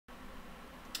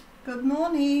Good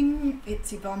morning,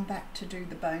 it's Yvonne back to do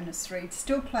the bonus read.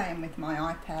 Still playing with my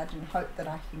iPad and hope that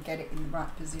I can get it in the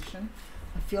right position.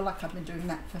 I feel like I've been doing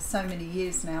that for so many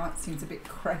years now, it seems a bit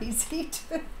crazy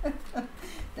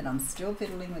that I'm still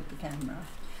fiddling with the camera.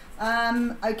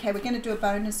 Okay, we're going to do a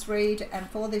bonus read, and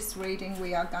for this reading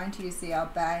we are going to use the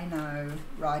Albano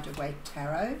Rider-Waite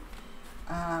Tarot.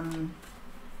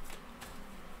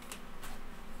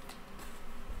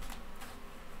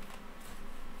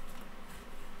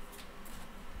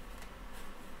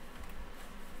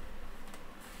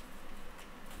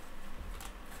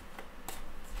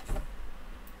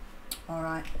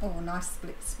 Alright, oh, nice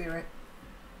split spirit.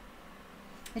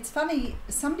 It's funny,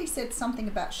 somebody said something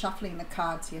about shuffling the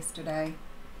cards yesterday,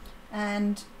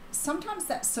 and sometimes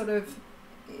that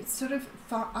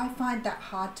I find that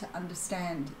hard to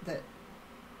understand, that,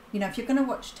 you know, if you're going to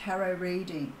watch tarot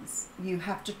readings, you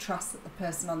have to trust that the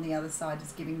person on the other side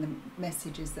is giving them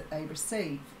messages that they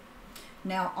receive.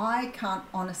 Now, I can't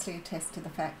honestly attest to the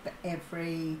fact that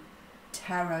every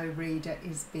tarot reader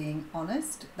is being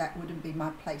honest. That wouldn't be my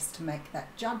place to make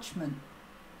that judgment.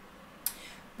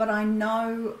 But I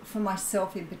know for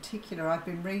myself in particular, I've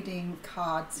been reading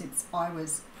cards since I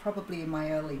was probably in my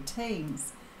early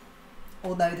teens,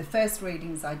 although the first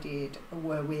readings I did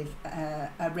were with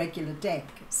a regular deck.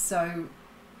 So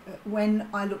when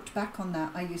I looked back on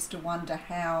that, I used to wonder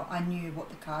how I knew what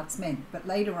the cards meant, but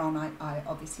later on I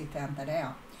obviously found that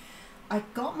out. I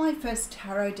got my first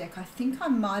tarot deck, I think I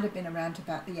might have been around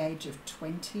about the age of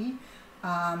 20.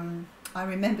 I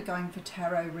remember going for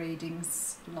tarot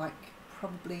readings like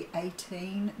probably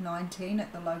 18, 19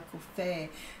 at the local fair.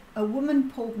 A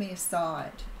woman pulled me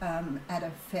aside at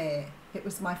a fair. It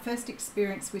was my first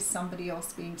experience with somebody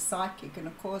else being psychic, and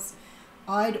of course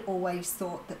I'd always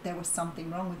thought that there was something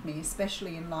wrong with me,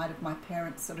 especially in light of my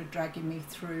parents sort of dragging me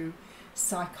through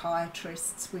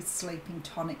psychiatrists with sleeping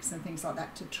tonics and things like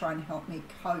that to try and help me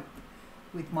cope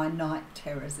with my night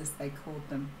terrors, as they called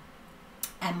them,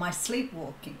 and my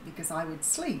sleepwalking, because I would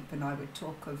sleep and I would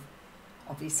talk of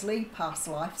obviously past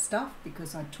life stuff,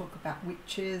 because I'd talk about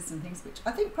witches and things, which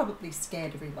I think probably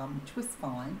scared everyone, which was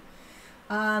fine.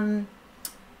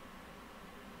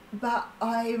 But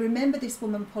I remember this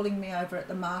woman pulling me over at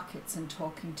the markets and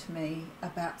talking to me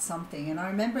about something. And I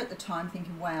remember at the time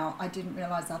thinking, wow, I didn't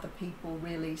realise other people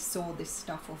really saw this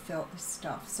stuff or felt this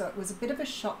stuff. So it was a bit of a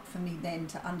shock for me then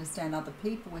to understand other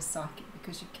people were psychic,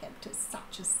 because you kept it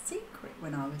such a secret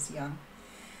when I was young.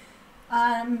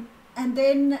 And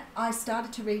then I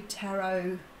started to read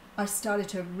tarot. I started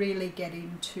to really get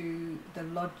into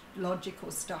the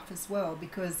logical stuff as well,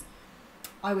 because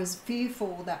I was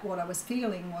fearful that what I was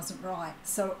feeling wasn't right.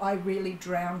 So I really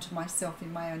drowned myself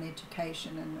in my own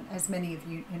education. And as many of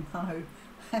you know,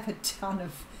 I have a ton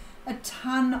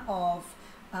of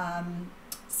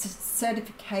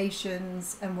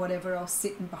certifications and whatever else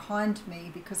sitting behind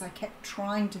me, because I kept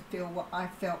trying to feel what I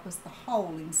felt was the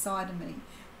hole inside of me,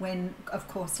 when of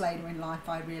course later in life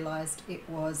I realized it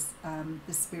was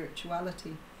the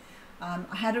spirituality.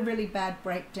 I had a really bad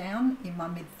breakdown in my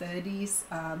mid-30s.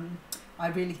 I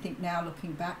really think now,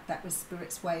 looking back, that was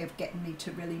Spirit's way of getting me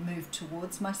to really move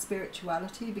towards my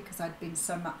spirituality, because I'd been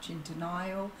so much in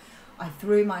denial. I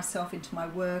threw myself into my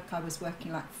work. I was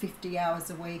working like 50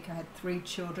 hours a week. I had 3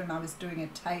 children. I was doing a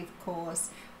TAFE course,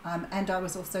 and I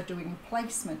was also doing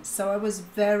placements. So I was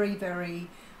very, very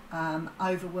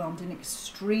overwhelmed and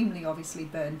extremely obviously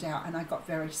burned out, and I got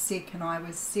very sick, and I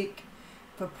was sick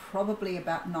for probably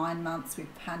about 9 months with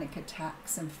panic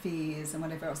attacks and fears and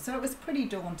whatever else. So it was pretty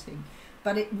daunting,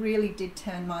 but it really did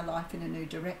turn my life in a new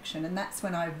direction. And that's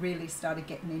when I really started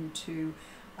getting into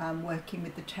working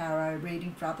with the tarot,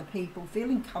 reading for other people,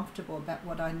 feeling comfortable about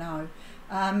what I know.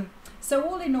 So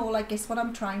all in all, I guess what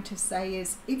I'm trying to say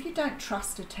is, if you don't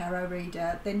trust a tarot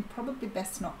reader, then probably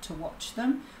best not to watch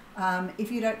them.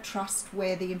 If you don't trust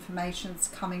where the information's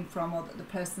coming from, or that the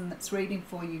person that's reading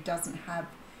for you doesn't have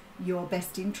your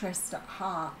best interests at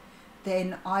heart,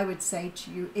 then I would say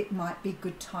to you, it might be a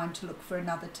good time to look for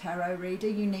another tarot reader.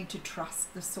 You need to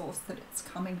trust the source that it's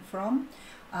coming from.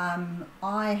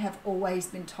 I have always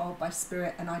been told by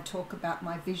Spirit, and I talk about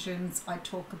my visions, I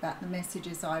talk about the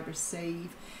messages I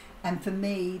receive, and for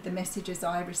me, the messages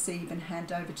I receive and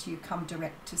hand over to you come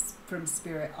direct from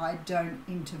Spirit. I don't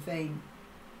intervene.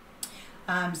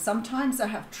 Sometimes I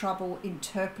have trouble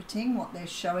interpreting what they're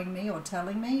showing me or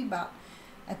telling me, but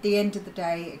at the end of the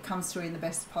day, it comes through in the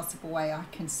best possible way I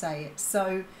can say it.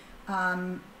 So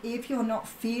if you're not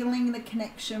feeling the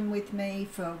connection with me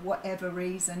for whatever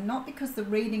reason, not because the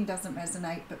reading doesn't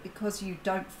resonate, but because you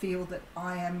don't feel that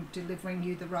I am delivering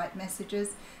you the right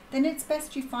messages, then it's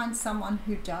best you find someone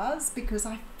who does, because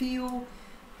I feel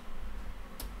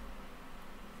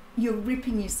you're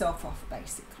ripping yourself off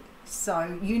basically.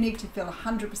 So you need to feel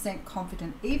 100%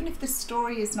 confident, even if the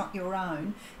story is not your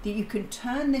own, that you can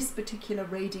turn this particular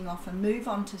reading off and move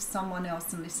on to someone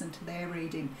else and listen to their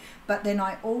reading. But then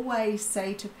I always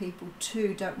say to people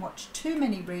too, don't watch too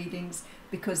many readings,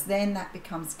 because then that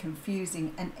becomes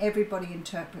confusing and everybody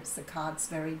interprets the cards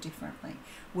very differently.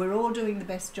 We're all doing the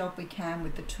best job we can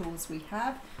with the tools we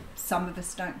have. Some of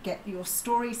us don't get your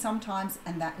story sometimes,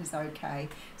 and that is okay.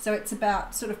 So it's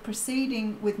about sort of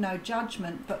proceeding with no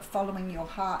judgment, but following your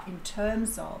heart in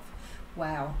terms of,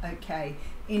 wow, okay,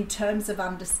 in terms of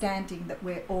understanding that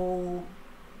we're all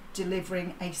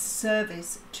delivering a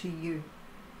service to you.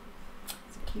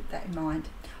 So keep that in mind.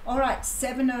 All right,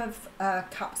 7 of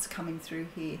Cups coming through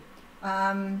here.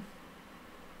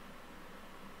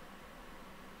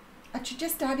 Actually,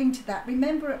 just adding to that,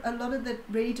 remember a lot of the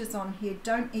readers on here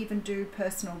don't even do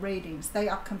personal readings. They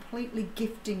are completely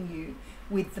gifting you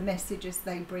with the messages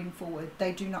they bring forward.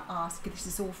 They do not ask. This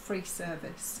is all free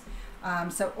service.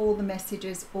 So all the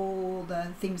messages, all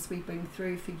the things we bring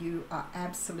through for you are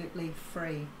absolutely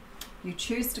free. You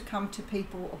choose to come to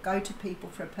people or go to people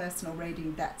for a personal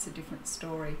reading, that's a different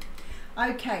story.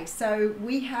 Okay, so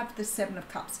we have the 7 of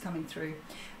Cups coming through.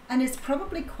 And it's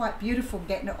probably quite beautiful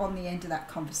getting it on the end of that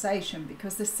conversation,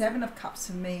 because the 7 of Cups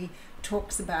for me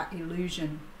talks about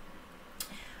illusion.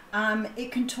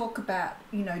 It can talk about,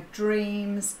 you know,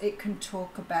 dreams. It can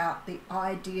talk about the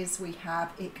ideas we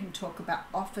have. It can talk about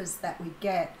offers that we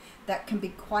get that can be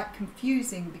quite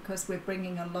confusing because we're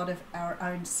bringing a lot of our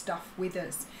own stuff with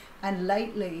us. And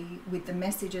lately, with the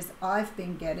messages I've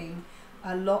been getting,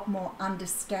 a lot more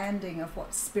understanding of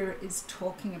what Spirit is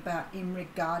talking about in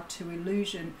regard to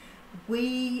illusion.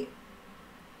 We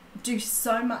do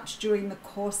so much during the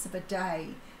course of a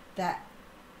day that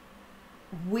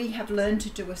we have learned to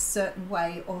do a certain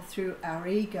way, or through our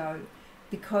ego,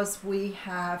 because we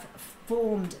have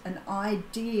formed an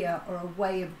idea or a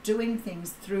way of doing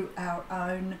things through our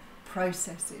own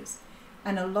processes.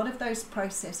 And a lot of those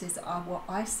processes are what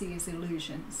I see as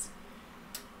illusions.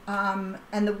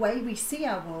 And the way we see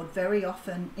our world very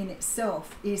often in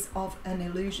itself is of an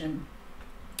illusion.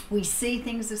 We see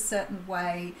things a certain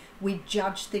way, we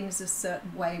judge things a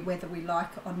certain way, whether we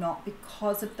like it or not,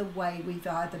 because of the way we've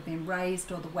either been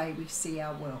raised or the way we see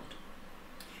our world.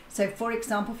 So for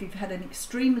example, if you've had an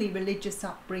extremely religious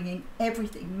upbringing,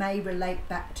 everything may relate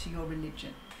back to your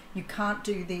religion. You can't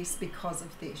do this because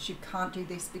of this, you can't do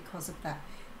this because of that.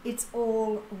 It's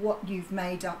all what you've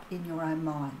made up in your own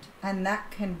mind, and that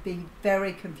can be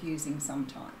very confusing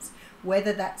sometimes.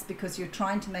 Whether that's because you're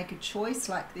trying to make a choice,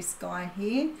 like this guy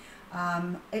here.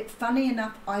 Funny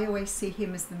enough, I always see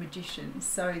him as the magician,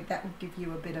 so that would give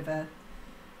you a bit of a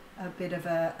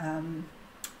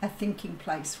thinking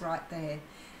place right there.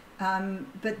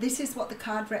 But this is what the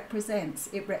card represents.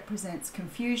 It represents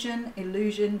confusion,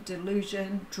 illusion,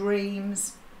 delusion,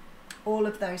 dreams, all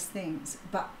of those things,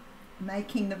 but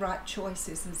making the right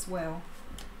choices as well.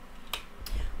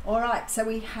 All right, so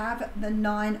we have the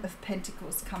 9 of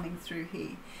Pentacles coming through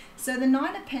here. So the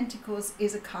 9 of Pentacles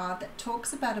is a card that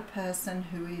talks about a person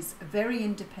who is very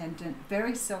independent,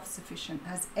 very self-sufficient,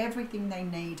 has everything they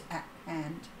need at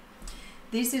hand.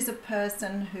 This is a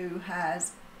person who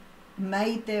has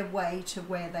made their way to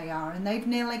where they are, and they've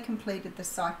nearly completed the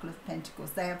cycle of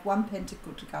Pentacles. They have 1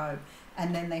 pentacle to go,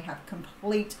 and then they have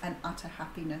complete and utter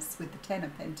happiness with the 10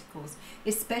 of Pentacles,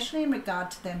 especially in regard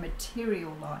to their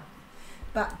material life.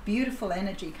 But beautiful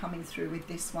energy coming through with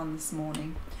this one this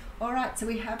morning. All right, so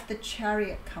we have the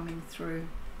Chariot coming through.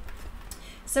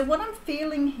 So what I'm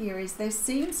feeling here is there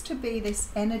seems to be this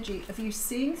energy of you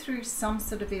seeing through some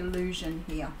sort of illusion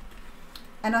here.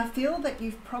 And I feel that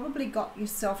you've probably got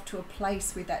yourself to a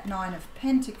place with that 9 of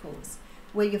Pentacles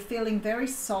where you're feeling very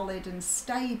solid and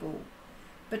stable,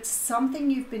 but something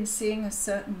you've been seeing a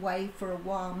certain way for a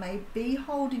while may be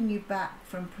holding you back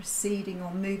from proceeding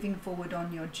or moving forward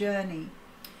on your journey.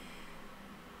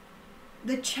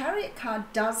 The Chariot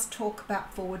card does talk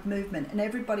about forward movement, and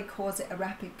everybody calls it a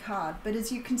rapid card, but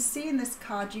as you can see in this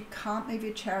card, you can't move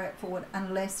your chariot forward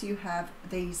unless you have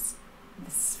the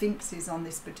sphinxes on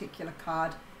this particular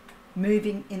card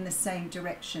moving in the same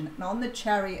direction. And on the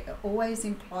Chariot, it always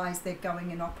implies they're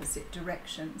going in opposite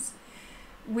directions,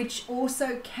 which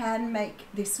also can make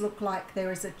this look like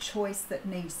there is a choice that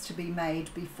needs to be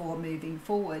made before moving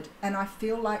forward. And I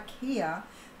feel like here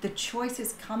the choice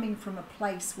is coming from a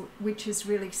place which is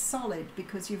really solid,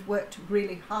 because you've worked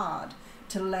really hard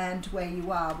to land where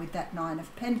you are with that 9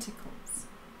 of Pentacles.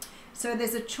 So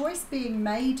there's a choice being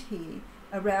made here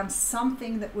around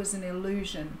something that was an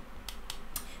illusion.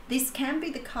 This can be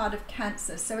the card of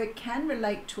Cancer, so it can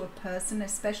relate to a person,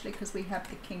 especially because we have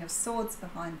the King of Swords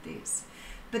behind this.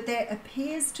 But there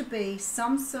appears to be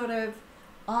some sort of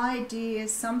idea,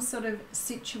 some sort of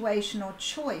situation or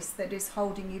choice that is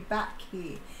holding you back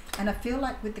here. And I feel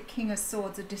like with the King of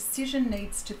Swords, a decision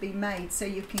needs to be made so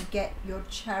you can get your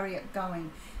chariot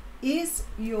going. Is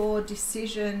your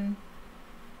decision,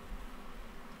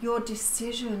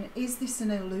 is this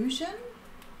an illusion?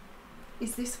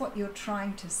 Is this what you're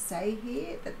trying to say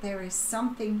here? That there is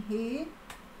something here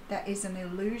that is an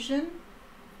illusion?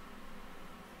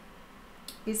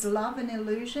 Is love an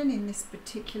illusion in this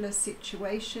particular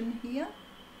situation here?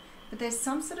 But there's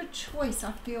some sort of choice,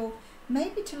 I feel,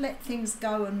 maybe to let things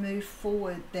go and move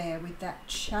forward there with that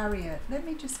Chariot. Let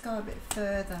me just go a bit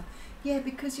further. Yeah,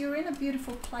 because you're in a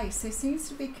beautiful place. There seems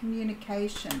to be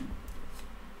communication.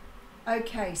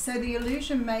 Okay, so the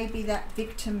illusion may be that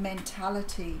victim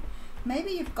mentality.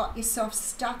 Maybe you've got yourself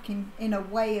stuck in a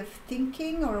way of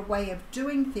thinking or a way of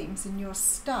doing things, and you're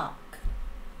stuck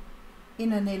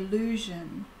in an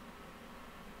illusion.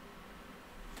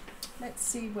 Let's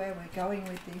see where we're going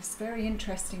with this. Very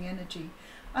interesting energy.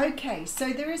 Okay,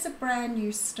 so there is a brand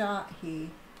new start here.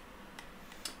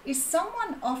 Is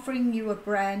someone offering you a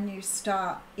brand new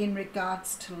start in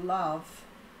regards to love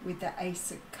with the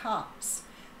Ace of Cups?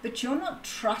 But you're not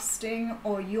trusting,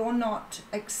 or you're not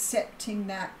accepting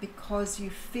that because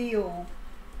you feel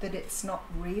that it's not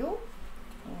real.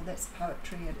 Oh, that's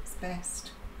poetry at its best.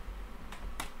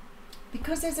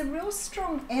 Because there's a real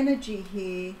strong energy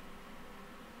here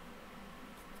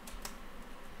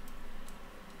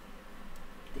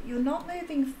that you're not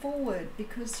moving forward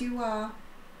because you are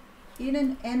in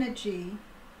an energy.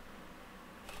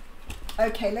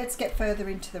 Okay, let's get further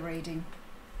into the reading.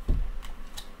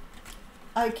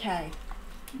 Okay,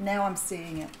 now I'm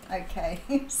seeing it. Okay,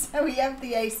 so we have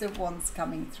the Ace of Wands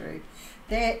coming through.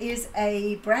 There is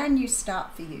a brand new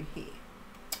start for you here.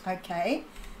 Okay,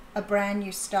 a brand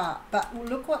new start. But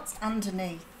look what's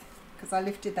underneath, because I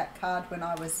lifted that card when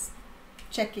I was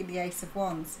checking the Ace of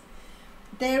Wands.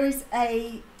 There is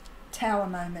a Tower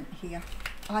moment here.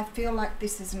 I feel like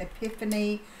this is an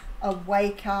epiphany, a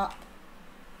wake up,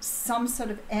 some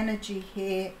sort of energy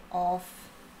here of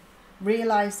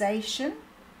realization,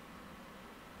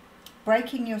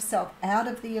 breaking yourself out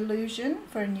of the illusion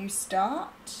for a new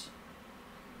start.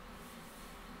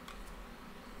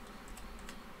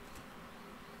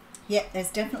 Yeah,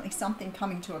 there's definitely something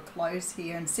coming to a close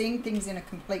here and seeing things in a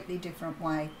completely different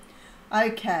way.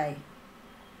 Okay.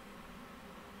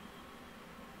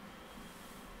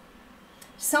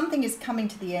 Something is coming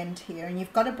to the end here and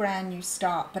you've got a brand new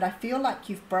start, but I feel like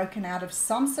you've broken out of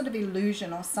some sort of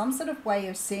illusion or some sort of way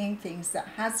of seeing things that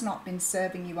has not been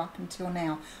serving you up until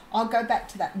now. I'll go back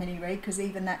to that mini read because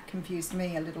even that confused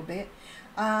me a little bit.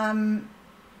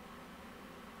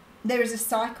 There is a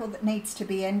cycle that needs to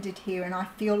be ended here, and I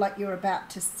feel like you're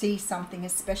about to see something,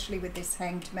 especially with this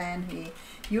Hanged Man here.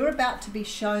 You're about to be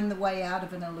shown the way out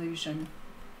of an illusion.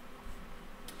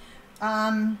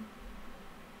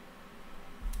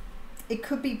 It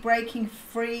could be breaking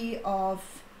free of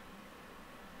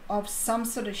some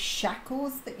sort of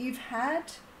shackles that you've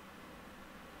had.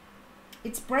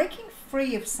 It's breaking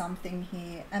free of something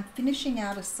here and finishing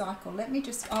out a cycle. Let me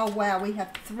just, oh wow, we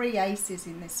have 3 aces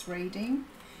in this reading.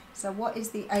 So what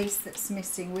is the ace that's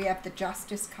missing? We have the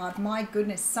Justice card. My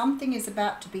goodness, something is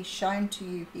about to be shown to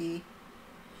you here.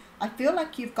 I feel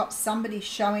like you've got somebody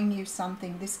showing you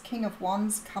something. This King of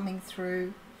Wands coming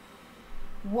through.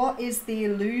 What is the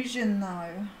illusion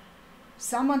though?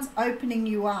 Someone's opening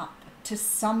you up to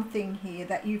something here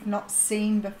that you've not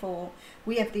seen before.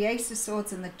 We have the Ace of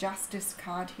Swords and the Justice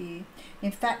card here.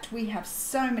 In fact, we have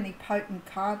so many potent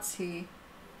cards here.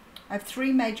 I have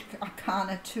 3 major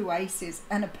arcana, 2 aces,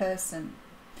 and a person.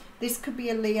 This could be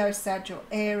a Leo, Sag, or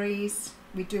Aries.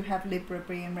 We do have Libra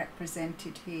being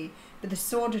represented here. But the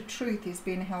Sword of Truth is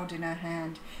being held in her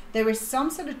hand. There is some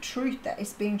sort of truth that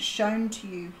is being shown to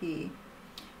you here.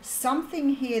 Something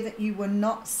here that you were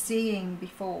not seeing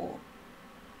before,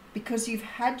 because you've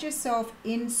had yourself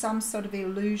in some sort of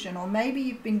illusion, or maybe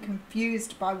you've been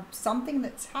confused by something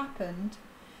that's happened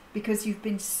because you've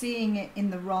been seeing it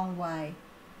in the wrong way.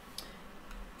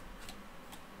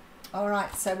 All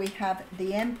right, so we have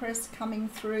the Empress coming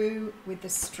through with the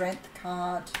Strength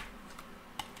card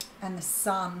and the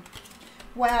Sun.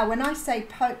 Wow, when I say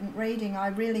potent reading, I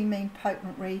really mean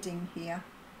potent reading here.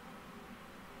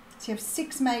 So you have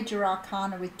 6 major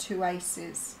arcana with 2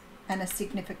 aces and a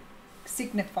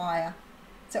signifier.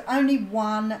 So only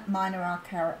 1 minor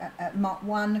arcana,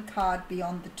 1 card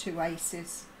beyond the 2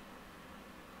 aces.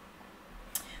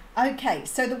 Okay,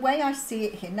 so the way I see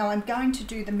it here, now I'm going to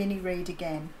do the mini read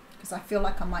again. because I feel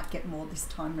like I might get more this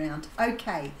time round.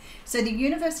 Okay, so the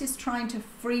universe is trying to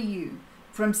free you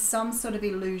from some sort of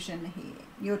illusion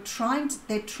here.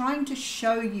 They're trying to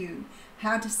show you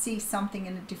how to see something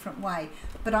in a different way.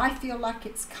 But I feel like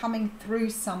it's coming through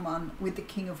someone with the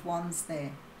King of Wands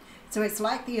there. So it's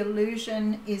like the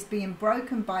illusion is being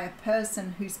broken by a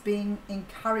person who's being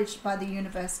encouraged by the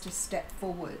universe to step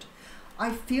forward. I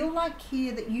feel like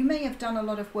here that you may have done a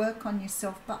lot of work on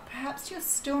yourself, but perhaps you're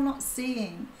still not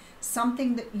seeing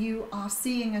something that you are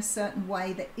seeing a certain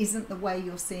way that isn't the way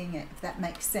you're seeing it, if that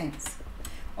makes sense.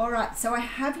 All right, so I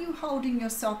have you holding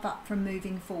yourself up from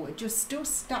moving forward. You're still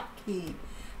stuck here,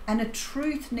 and a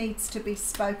truth needs to be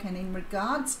spoken in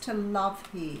regards to love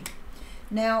here.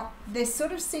 Now, there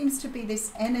sort of seems to be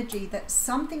this energy that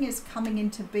something is coming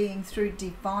into being through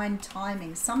divine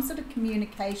timing, some sort of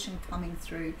communication coming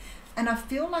through. And I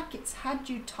feel like it's had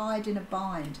you tied in a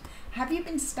bind. Have you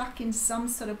been stuck in some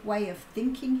sort of way of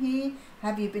thinking here?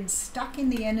 Have you been stuck in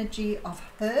the energy of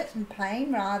hurt and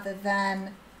pain rather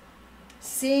than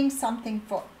seeing something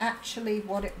for actually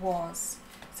what it was?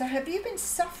 So have you been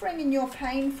suffering in your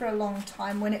pain for a long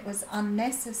time when it was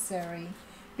unnecessary,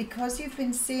 because you've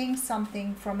been seeing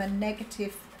something from a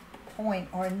negative point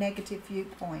or a negative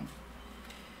viewpoint?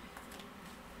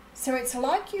 So it's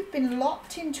like you've been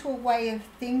locked into a way of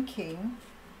thinking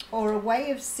or a way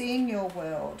of seeing your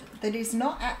world that is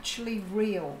not actually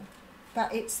real,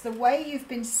 but it's the way you've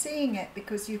been seeing it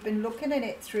because you've been looking at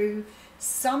it through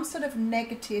some sort of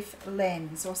negative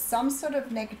lens or some sort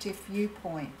of negative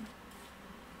viewpoint.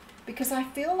 Because I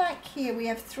feel like here we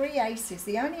have 3 aces.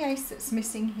 The only ace that's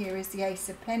missing here is the Ace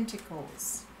of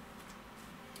Pentacles.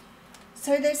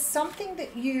 So there's something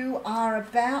that you are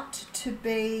about to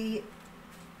be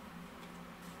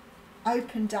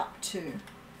opened up to.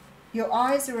 Your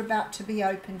eyes are about to be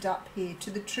opened up here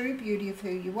to the true beauty of who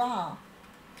you are.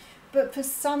 But for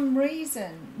some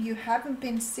reason, you haven't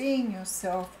been seeing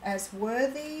yourself as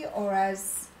worthy or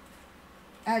as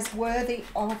worthy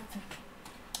of...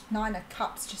 9 of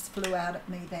Cups just flew out at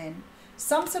me then.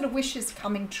 Some sort of wish is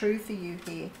coming true for you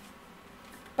here.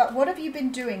 But what have you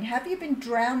been doing? Have you been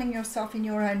drowning yourself in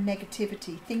your own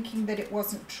negativity, thinking that it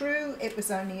wasn't true, it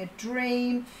was only a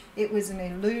dream, it was an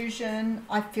illusion?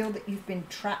 I feel that you've been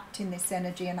trapped in this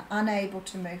energy and unable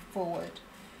to move forward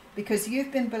because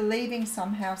you've been believing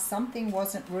somehow something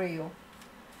wasn't real.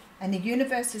 And the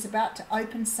universe is about to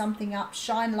open something up,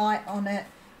 shine light on it,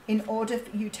 in order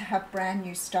for you to have brand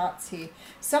new starts here.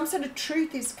 Some sort of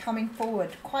truth is coming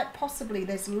forward. Quite possibly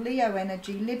there's Leo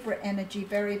energy, Libra energy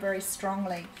very, very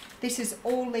strongly. This is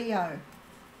all Leo.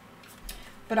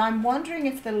 But I'm wondering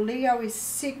if the Leo is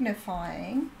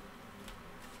signifying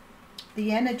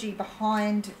the energy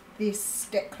behind this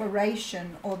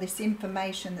declaration or this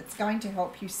information that's going to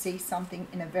help you see something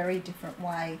in a very different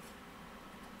way.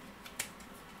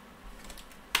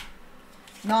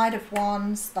 Knight of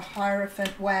Wands, the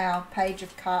Hierophant, wow, Page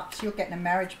of Cups. You're getting a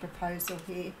marriage proposal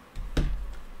here.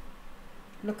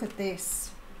 Look at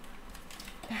this.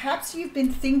 Perhaps you've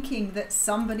been thinking that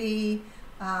somebody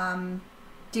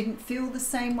didn't feel the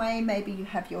same way. Maybe you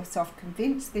have yourself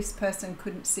convinced this person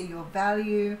couldn't see your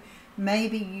value.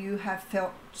 Maybe you have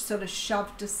felt sort of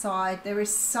shoved aside. There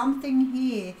is something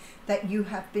here that you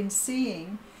have been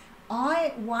seeing.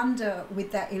 I wonder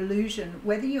with that illusion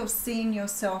whether you're seeing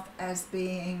yourself as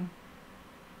being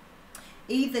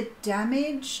either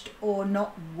damaged or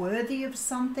not worthy of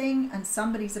something, and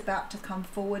somebody's about to come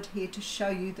forward here to show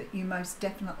you that you most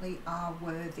definitely are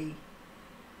worthy.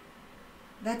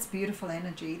 That's beautiful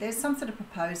energy. There's some sort of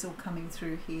proposal coming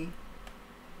through here.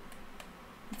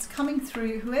 It's coming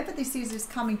through. Whoever this is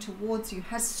coming towards you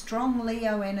has strong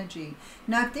Leo energy.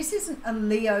 Now, if this isn't a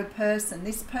Leo person,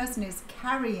 this person is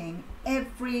carrying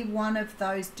every one of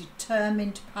those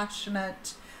determined,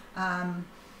 passionate,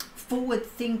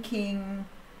 forward-thinking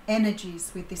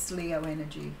energies with this Leo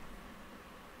energy.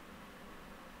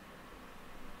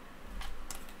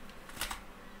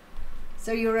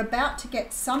 So you're about to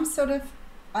get some sort of,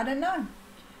 I don't know,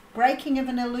 breaking of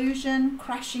an illusion,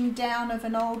 crashing down of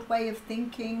an old way of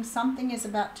thinking. Something is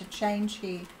about to change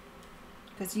here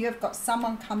because you have got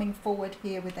someone coming forward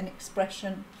here with an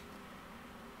expression.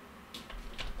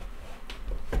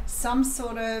 Some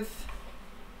sort of,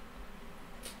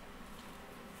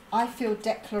 I feel,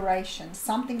 declaration.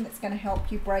 Something that's going to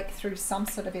help you break through some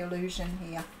sort of illusion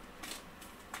here.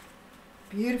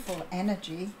 Beautiful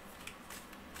energy.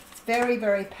 Very,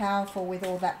 very powerful with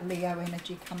all that Leo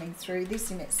energy coming through.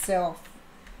 This in itself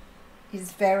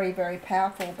is very, very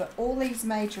powerful, but all these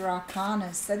major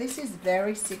arcanas, so this is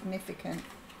very significant.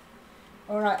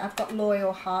 All right, I've got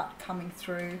Loyal Heart coming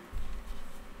through.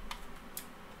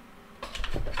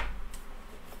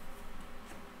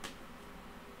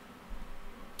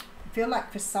 feel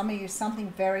like for some of you,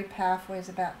 something very powerful is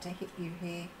about to hit you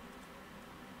here.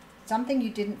 Something you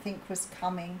didn't think was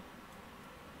coming.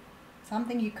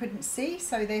 Something you couldn't see,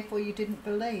 so therefore you didn't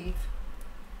believe.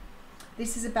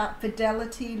 This is about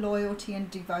fidelity, loyalty, and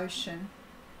devotion.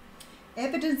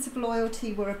 Evidence of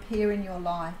loyalty will appear in your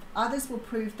life. Others will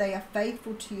prove they are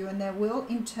faithful to you, and they will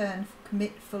in turn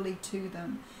commit fully to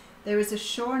them. There is a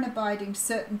sure and abiding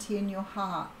certainty in your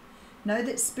heart. Know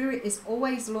that Spirit is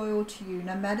always loyal to you,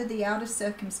 no matter the outer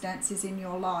circumstances in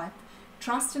your life.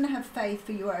 Trust and have faith,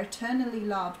 for you are eternally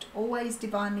loved, always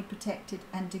divinely protected,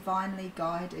 and divinely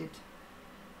guided.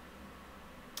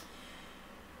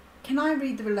 Can I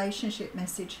read the relationship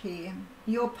message here?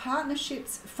 Your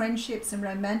partnerships, friendships, and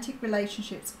romantic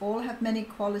relationships all have many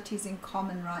qualities in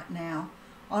common right now.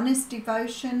 Honest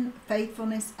devotion,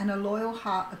 faithfulness, and a loyal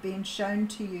heart are being shown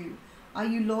to you. Are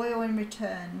you loyal in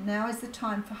return? Now is the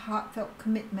time for heartfelt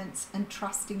commitments and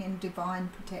trusting in divine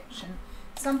protection.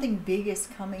 Something big is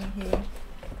coming here.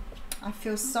 I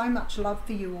feel so much love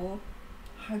for you all.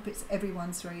 I hope it's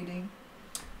everyone's reading.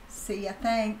 See ya.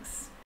 Thanks.